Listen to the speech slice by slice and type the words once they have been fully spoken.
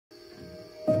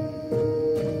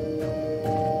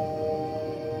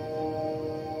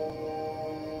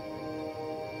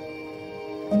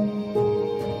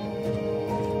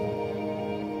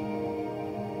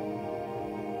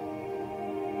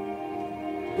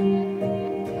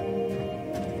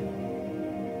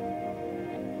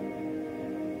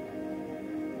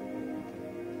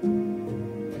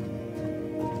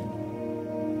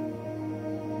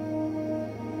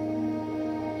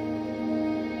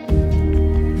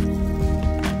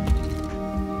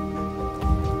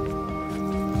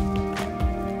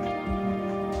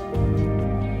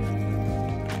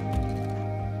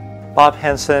Bob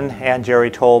Hentzen and Jerry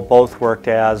Tolle both worked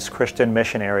as Christian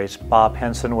missionaries. Bob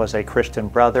Hentzen was a Christian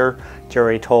brother,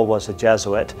 Jerry Tolle was a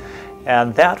Jesuit,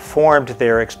 and that formed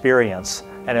their experience,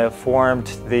 and it formed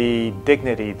the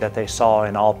dignity that they saw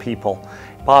in all people.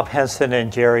 Bob Hentzen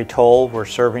and Jerry Tolle were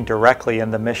serving directly in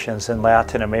the missions in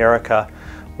Latin America.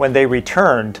 When they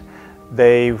returned,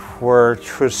 they were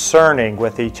discerning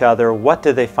with each other what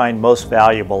did they find most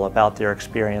valuable about their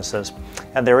experiences.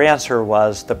 And their answer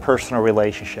was the personal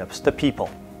relationships, the people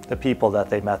that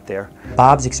they met there.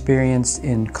 Bob's experience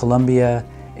in Colombia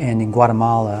and in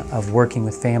Guatemala of working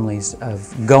with families,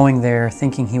 of going there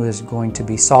thinking he was going to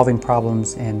be solving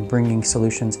problems and bringing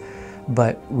solutions,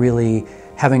 but really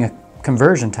having a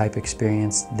conversion type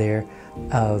experience there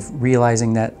of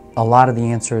realizing that a lot of the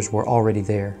answers were already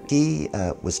there. He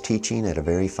was teaching at a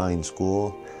very fine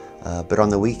school, but on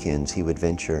the weekends he would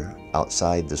venture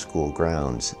outside the school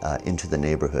grounds into the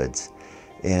neighborhoods.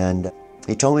 And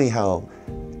he told me how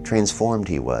transformed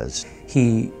he was.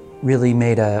 He really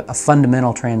made a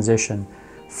fundamental transition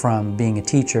from being a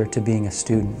teacher to being a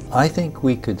student. I think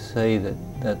we could say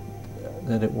that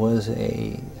it was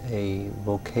a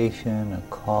vocation, a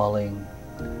calling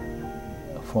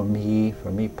for me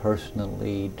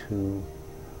personally to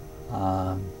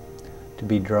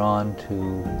be drawn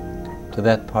to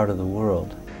that part of the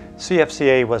world.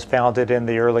 CFCA was founded in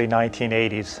the early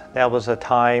 1980s. That was a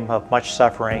time of much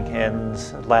suffering in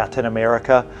Latin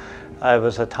America. It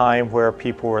was a time where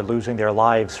people were losing their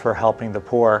lives for helping the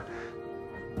poor.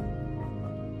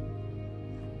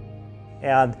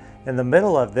 And in the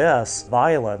middle of this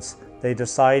violence, they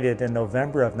decided in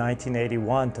November of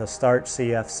 1981 to start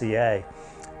CFCA.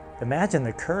 Imagine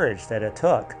the courage that it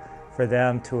took for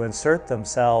them to insert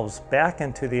themselves back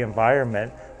into the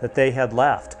environment that they had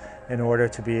left in order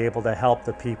to be able to help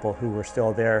the people who were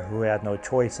still there, who had no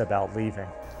choice about leaving.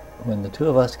 When the two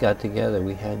of us got together,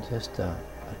 we had just a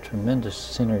tremendous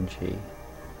synergy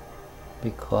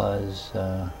because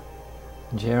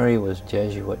Jerry was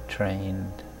Jesuit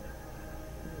trained,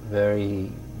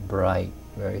 very bright,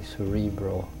 very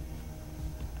cerebral.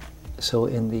 So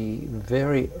in the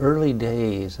very early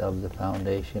days of the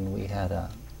foundation, we had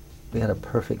a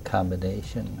perfect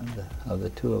combination of the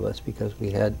two of us, because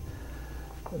we had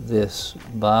this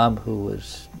Bob who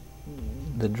was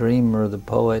the dreamer, the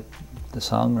poet, the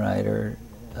songwriter,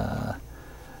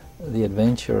 the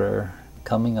adventurer,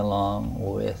 coming along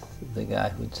with the guy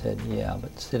who'd said, yeah,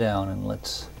 but sit down and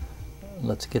let's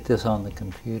get this on the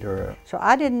computer. So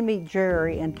I didn't meet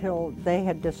Jerry until they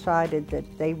had decided that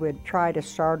they would try to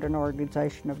start an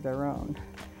organization of their own.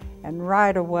 And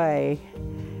right away,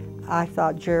 I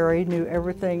thought Jerry knew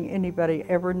everything anybody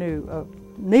ever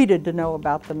needed to know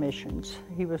about the missions.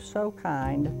 He was so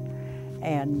kind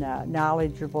and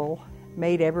knowledgeable,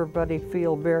 made everybody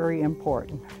feel very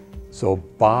important. So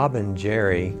Bob and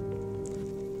Jerry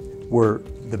were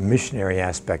the missionary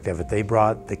aspect of it. They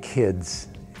brought the kids,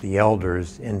 the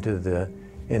elders, into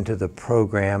the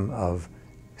program of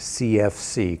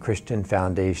CFC, Christian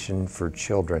Foundation for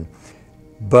Children.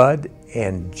 Bud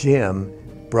and Jim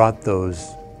brought those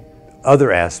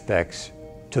other aspects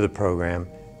to the program,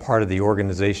 part of the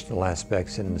organizational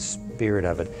aspects and the spirit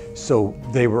of it. So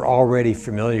they were already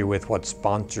familiar with what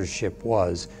sponsorship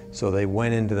was, so they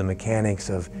went into the mechanics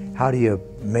of how do you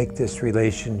make this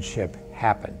relationship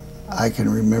happen. I can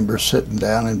remember sitting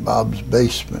down in Bob's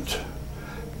basement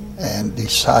and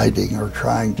deciding, or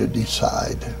trying to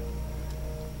decide,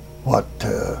 what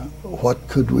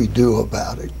could we do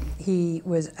about it. He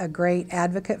was a great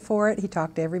advocate for it. He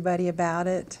talked to everybody about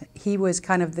it. He was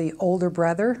kind of the older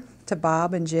brother to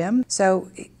Bob and Jim,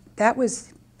 so that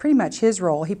was pretty much his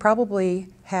role. He probably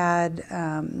had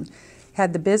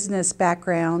the business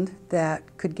background that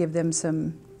could give them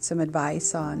some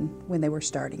advice on when they were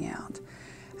starting out.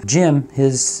 Jim,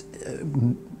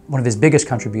 one of his biggest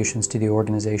contributions to the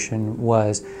organization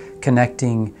was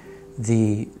connecting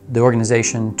the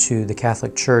organization to the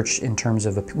Catholic Church in terms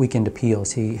of weekend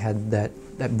appeals. He had that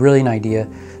brilliant idea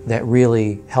that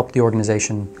really helped the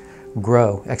organization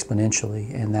grow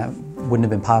exponentially, and that wouldn't have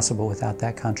been possible without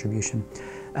that contribution.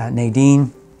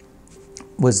 Nadine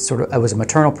was a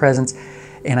maternal presence,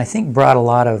 and I think brought a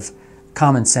lot of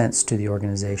common sense to the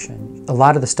organization. A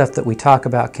lot of the stuff that we talk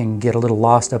about can get a little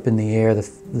lost up in the air, the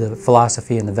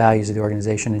philosophy and the values of the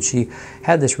organization, and she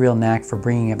had this real knack for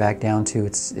bringing it back down to,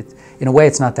 in a way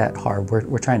it's not that hard.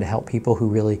 We're trying to help people who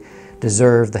really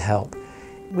deserve the help.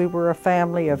 We were a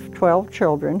family of 12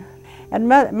 children, and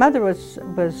Mother was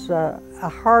a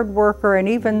hard worker, and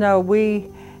even though we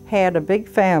had a big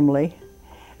family,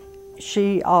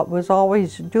 she was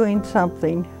always doing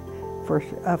something for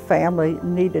a family that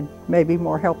needed maybe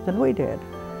more help than we did.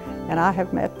 And I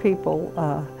have met people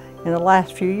in the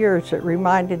last few years that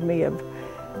reminded me of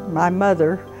my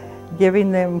mother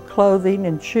giving them clothing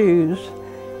and shoes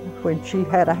when she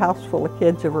had a house full of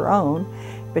kids of her own,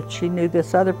 but she knew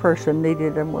this other person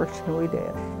needed them worse than we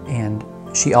did. And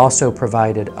she also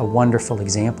provided a wonderful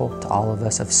example to all of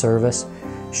us of service.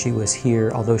 She was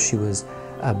here, although she was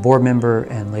a board member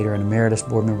and later an emeritus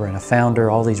board member and a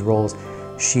founder, all these roles,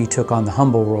 she took on the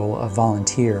humble role of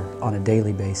volunteer on a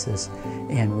daily basis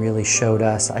and really showed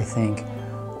us, I think,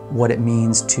 what it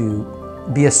means to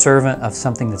be a servant of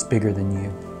something that's bigger than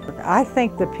you. I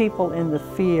think the people in the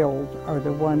field are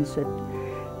the ones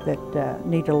that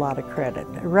need a lot of credit.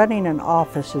 Running an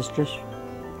office is just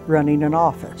running an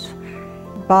office.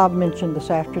 Bob mentioned this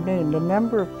afternoon, the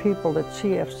number of people that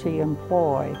CFC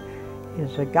employ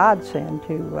is a godsend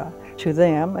to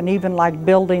them, and even like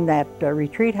building that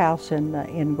retreat house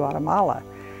in Guatemala.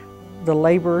 The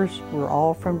laborers were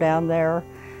all from down there.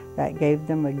 That gave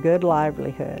them a good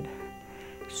livelihood.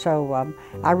 So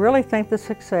I really think the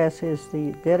success is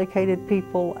the dedicated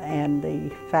people and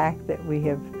the fact that we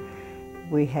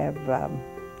have a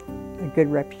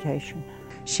good reputation.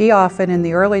 She often, in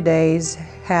the early days,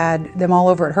 had them all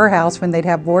over at her house when they'd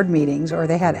have board meetings, or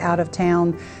they had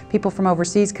out-of-town people from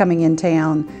overseas coming in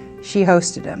town. She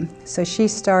hosted them. So she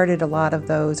started a lot of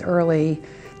those early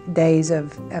days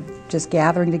of just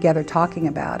gathering together, talking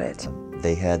about it.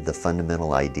 They had the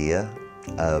fundamental idea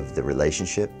of the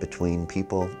relationship between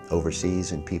people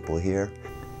overseas and people here.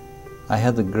 I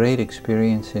had the great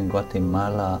experience in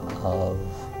Guatemala of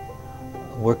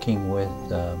working with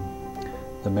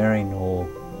the Maryknoll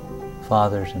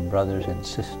fathers and brothers and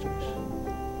sisters.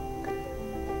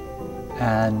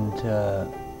 And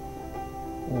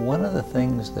one of the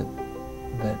things that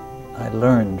I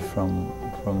learned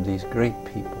from these great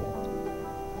people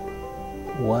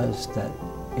was that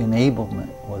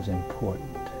enablement was important.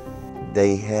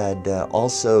 They had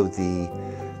also the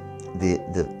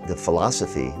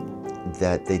philosophy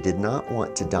that they did not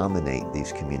want to dominate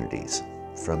these communities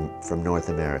from North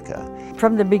America.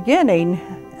 From the beginning,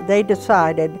 they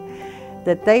decided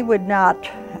that they would not,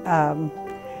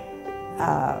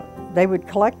 they would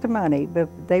collect the money, but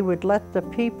they would let the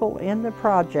people in the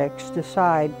projects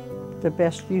decide the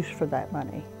best use for that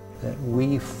money. That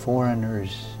we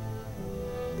foreigners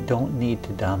don't need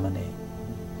to dominate.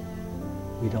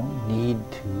 We don't need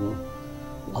to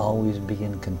always be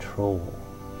in control.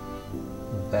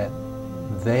 That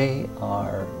they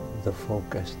are the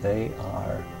focus, they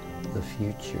are the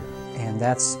future. And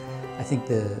that's, I think,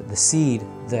 the seed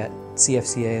that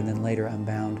CFCA and then later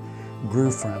Unbound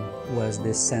grew from, was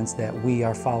this sense that we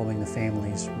are following the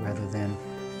families rather than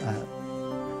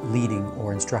leading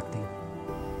or instructing.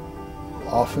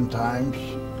 Oftentimes,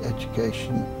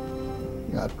 education,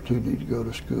 the opportunity to go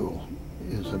to school,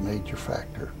 is a major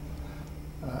factor.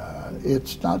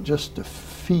 It's not just a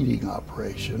feeding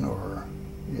operation, or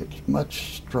it's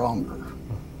much stronger.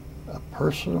 A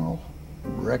personal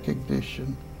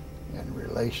recognition and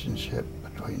relationship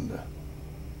between the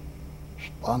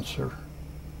sponsor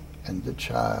and the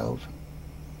child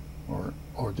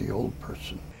or the old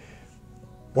person.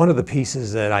 One of the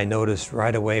pieces that I noticed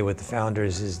right away with the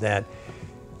founders is that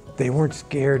they weren't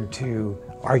scared to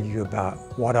argue about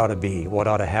what ought to be, what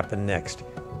ought to happen next,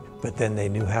 but then they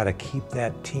knew how to keep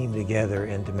that team together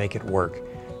and to make it work.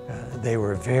 They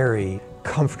were very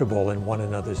comfortable in one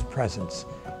another's presence.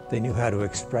 They knew how to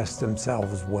express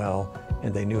themselves well,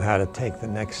 and they knew how to take the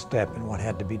next step in what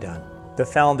had to be done. The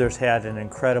founders had an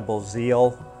incredible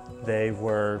zeal. They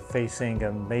were facing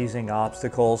amazing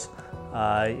obstacles.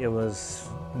 It was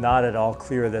not at all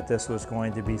clear that this was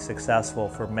going to be successful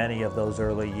for many of those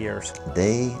early years.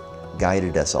 They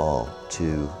guided us all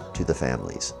to the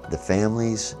families. The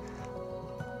families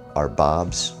are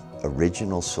Bob's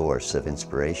original source of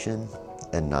inspiration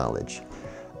and knowledge.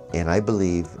 And I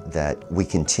believe that we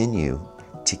continue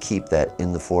to keep that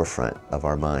in the forefront of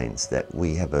our minds, that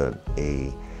we have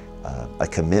a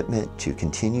commitment to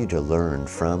continue to learn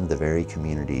from the very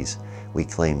communities we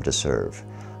claim to serve.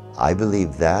 I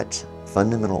believe that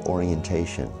fundamental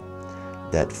orientation,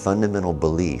 that fundamental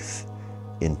belief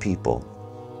in people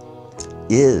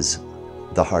is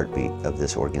the heartbeat of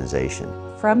this organization.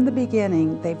 From the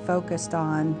beginning, they focused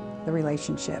on the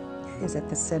relationship is at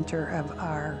the center of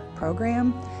our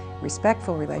program,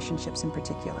 respectful relationships in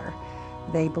particular.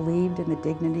 They believed in the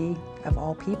dignity of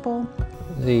all people.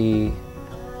 The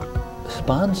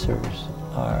sponsors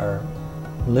are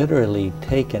literally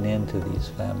taken into these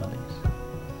families.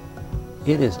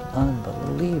 It is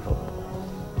unbelievable.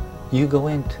 You go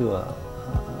into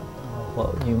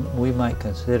what we might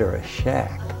consider a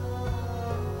shack,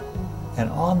 and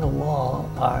on the wall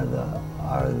are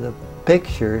the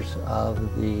pictures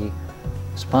of the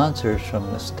sponsors from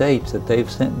the states that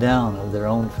they've sent down of their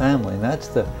own family, and that's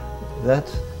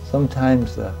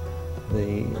sometimes the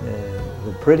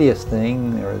prettiest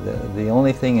thing, or the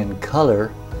only thing in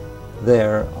color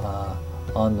there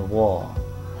on the wall.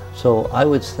 So I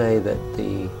would say that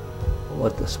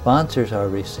what the sponsors are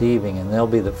receiving, and they'll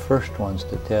be the first ones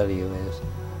to tell you, is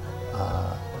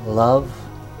love.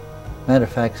 Matter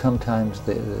of fact, sometimes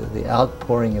the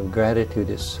outpouring of gratitude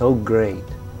is so great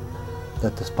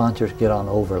that the sponsors get on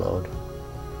overload.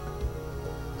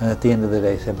 And at the end of the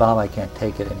day say, Bob, I can't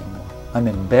take it anymore. I'm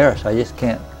embarrassed, I just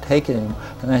can't take it anymore.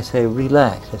 And I say,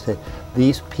 relax. I say,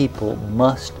 these people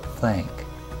must thank.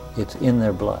 It's in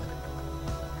their blood.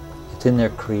 It's in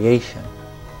their creation.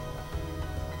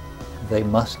 They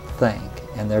must thank,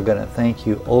 and they're going to thank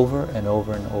you over and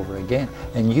over and over again.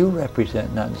 And you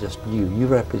represent not just you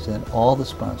represent all the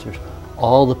sponsors,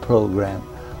 all the program,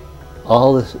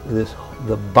 all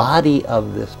the body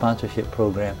of the sponsorship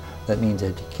program. That means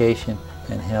education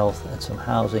and health and some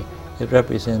housing. It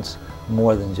represents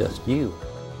more than just you.